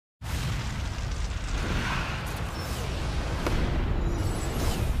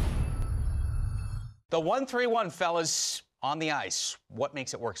The 1-3-1, fellas, on the ice. What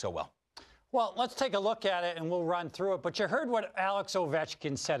makes it work so well? Well, let's take a look at it, and we'll run through it. But you heard what Alex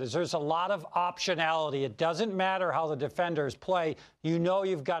Ovechkin said, is there's a lot of optionality. It doesn't matter how the defenders play. You know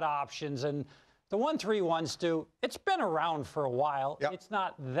you've got options. And the 1-3-1, Stu, it's been around for a while. Yep. It's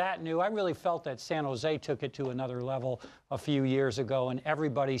not that new. I really felt that San Jose took it to another level a few years ago, and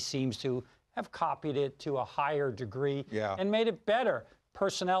everybody seems to have copied it to a higher degree and made it better.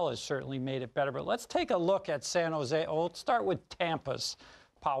 Personnel has certainly made it better. But let's take a look at San Jose. Oh, let's start with Tampa's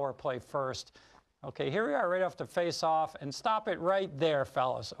power play first. Okay, here we are right off the face-off, and stop it right there,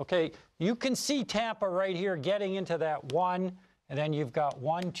 fellas. Okay, you can see Tampa right here getting into that one, and then you've got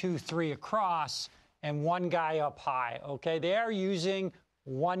 1, 2, 3 across, and one guy up high. Okay, they are using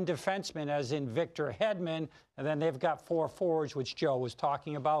one defenseman, as in Victor Hedman, and then they've got 4 forwards, which Joe was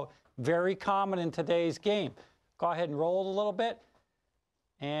talking about. Very common in today's game. Go ahead and roll it a little bit,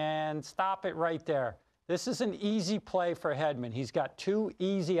 and stop it right there. This is an easy play for Hedman. He's got 2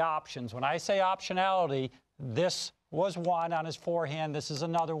 easy options. When I say optionality, this was one on his forehand. This is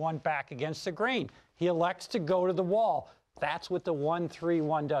another one back against the grain. He elects to go to the wall. That's what the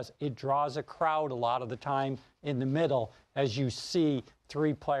 1-3-1 does. It draws a crowd a lot of the time in the middle as you see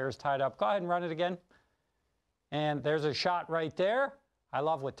 3 players tied up. Go ahead and run it again. And there's a shot right there. I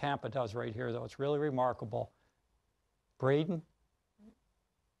love what Tampa does right here, though. It's really remarkable. Braden.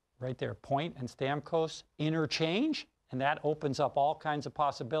 Right there, Point and Stamkos interchange, and that opens up all kinds of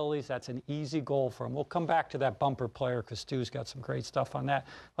possibilities. That's an easy goal for him. We'll come back to that bumper player because Stu's got some great stuff on that.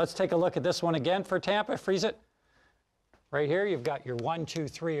 Let's take a look at this one again for Tampa. Freeze it. Right here, you've got your 1, 2,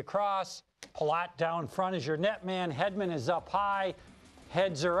 3 across. Palat down front is your net man. Hedman is up high.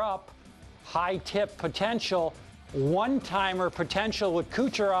 Heads are up. High tip potential. One-timer potential with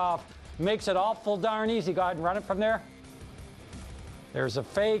Kucherov. Makes it awful darn easy. Go ahead and run it from there. There's a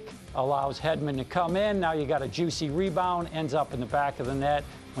fake, allows Hedman to come in. Now you got a juicy rebound, ends up in the back of the net.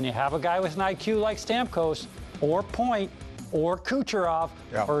 When you have a guy with an IQ like Stamkos, or Point, or Kucherov,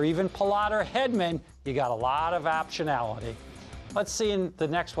 or even Palat or Hedman, you got a lot of optionality. Let's see in the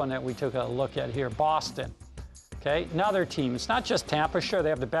next one that we took a look at here, Boston. Okay, another team. It's not just Tampa. Sure, they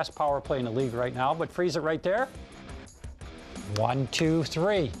have the best power play in the league right now, but freeze it right there. 1, 2,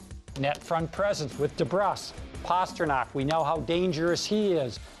 3. Net front presence with DeBrus. Pasternak, we know how dangerous he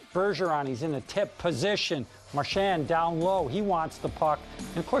is. Bergeron, he's in a tip position. Marchand down low, he wants the puck.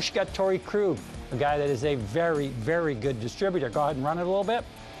 And of course, you got Torrey Krug, a guy that is a very, very good distributor. Go ahead and run it a little bit.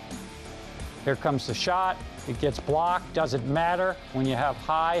 Here comes the shot. It gets blocked. Doesn't matter when you have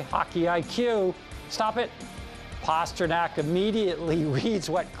high hockey IQ. Stop it. Pasternak immediately reads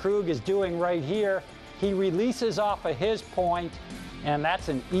what Krug is doing right here. He releases off of his point, and that's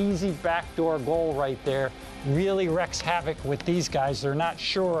an easy backdoor goal right there. Really wrecks havoc with these guys. They're not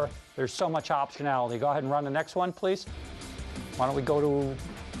sure. There's so much optionality. Go ahead and run the next one, please. Why don't we go to,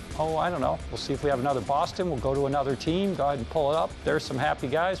 oh, I don't know. We'll see if we have another Boston. We'll go to another team. Go ahead and pull it up. There's some happy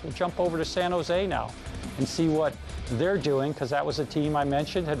guys. We'll jump over to San Jose now and see what they're doing, because that was a team I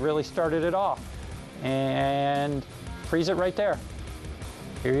mentioned had really started it off. And freeze it right there.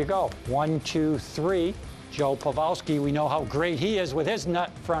 Here you go. 1, 2, 3. Joe Pavelski, we know how great he is with his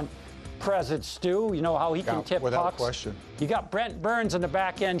nut front presence, Stu. You know how he can tip without pucks. Question. You got Brent Burns in the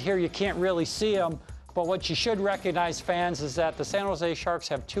back end here. You can't really see him. But what you should recognize, fans, is that the San Jose Sharks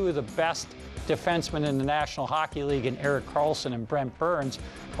have 2 of the best defensemen in the National Hockey League in Erik Karlsson and Brent Burns.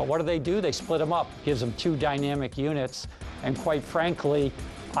 But what do? They split them up. Gives them 2 dynamic units. And quite frankly,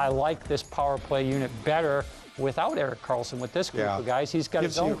 I like this power play unit better without Erik Karlsson. With this group of guys, he's got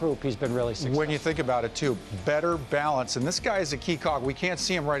his own group. He's been really successful. When you think about it, too, better balance. And this guy is a key cog. We can't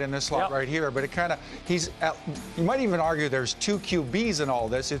see him right in this slot right here, but it kind of, you might even argue there's 2 QBs in all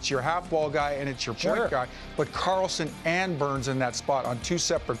this. It's your half-wall guy and it's your point guy. But Karlsson and Burns in that spot on 2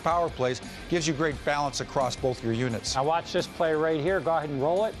 separate power plays gives you great balance across both your units. Now watch this play right here. Go ahead and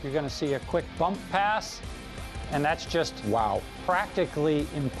roll it. You're going to see a quick bump pass. And that's just practically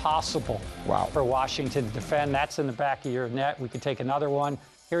impossible for Washington to defend. That's in the back of your net. We could take another one.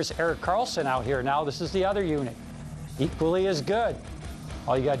 Here's Erik Karlsson out here now. This is the other unit. Equally as good.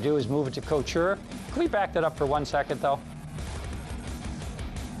 All you got to do is move it to Couture. Can we back that up for 1 second, though?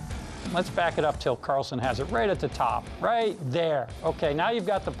 Let's back it up till Karlsson has it right at the top. Right there. Okay, now you've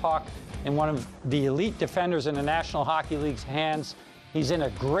got the puck in one of the elite defenders in the National Hockey League's hands. He's in a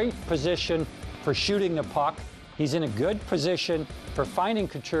great position for shooting the puck. He's in a good position for finding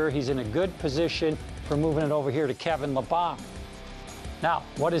Couture. He's in a good position for moving it over here to Kevin Labanc. Now,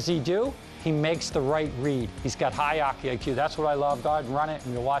 what does he do? He makes the right read. He's got high hockey IQ. That's what I love. Go ahead and run it,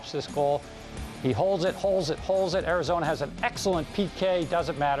 and you'll watch this goal. He holds it, holds it, holds it. Arizona has an excellent PK.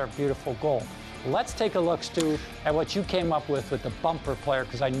 Doesn't matter. Beautiful goal. Let's take a look, Stu, at what you came up with the bumper player,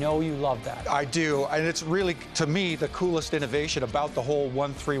 because I know you love that. I do, and it's really, to me, the coolest innovation about the whole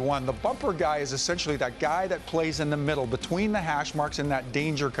 1-3-1. The bumper guy is essentially that guy that plays in the middle, between the hash marks in that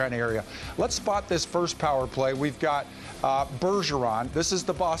danger kind of area. Let's spot this first power play. We've got Bergeron. This is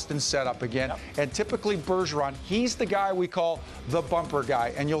the Boston setup again. Yep. And typically Bergeron, he's the guy we call the bumper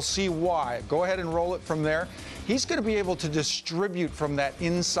guy, and you'll see why. Go ahead and roll it from there. He's going to be able to distribute from that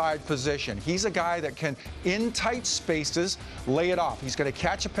inside position. He's a guy that can, in tight spaces, lay it off. He's going to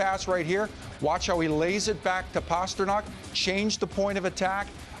catch a pass right here. Watch how he lays it back to Pastrnak, change the point of attack.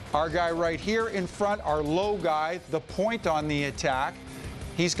 Our guy right here in front, our low guy, the point on the attack.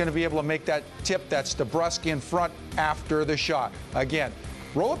 He's going to be able to make that tip. That's DeBrusk in front after the shot. Again,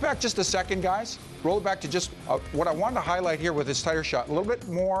 roll it back just a second, guys. Roll it back to just what I wanted to highlight here with his tire shot. A little bit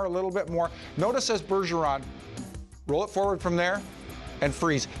more, a little bit more. Notice as Bergeron, roll it forward from there and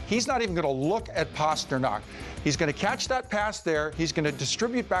freeze. He's not even going to look at Pastrnak. He's going to catch that pass there. He's going to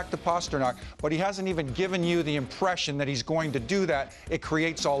distribute back to Pastrnak, but he hasn't even given you the impression that he's going to do that. It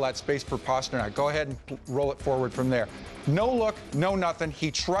creates all that space for Pastrnak. Go ahead and roll it forward from there. No look, no nothing. He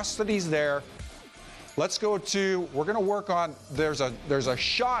trusts that he's there. Let's go to, we're going to work on, there's a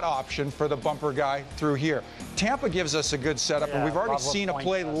shot option for the bumper guy through here. Tampa gives us a good setup, and we've already seen a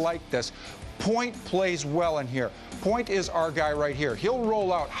play like this. Point plays well in here. Point is our guy right here. He'll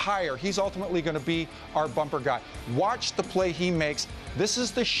roll out higher. He's ultimately going to be our bumper guy. Watch the play he makes. This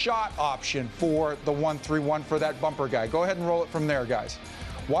is the shot option for the 1-3-1 for that bumper guy. Go ahead and roll it from there, guys.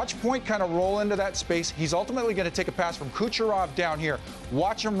 Watch Point kind of roll into that space. He's ultimately going to take a pass from Kucherov down here.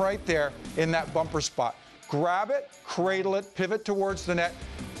 Watch him right there in that bumper spot. Grab it, cradle it, pivot towards the net.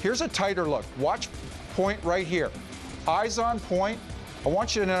 Here's a tighter look. Watch Point right here. Eyes on Point. I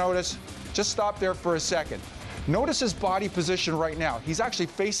want you to notice, just stop there for a second. Notice his body position right now. He's actually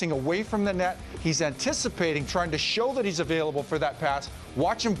facing away from the net. He's anticipating, trying to show that he's available for that pass.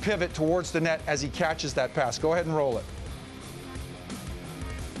 Watch him pivot towards the net as he catches that pass. Go ahead and roll it.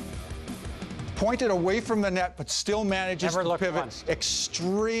 Pointed away from the net, but still manages to pivot.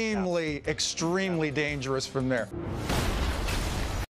 Extremely, extremely dangerous from there.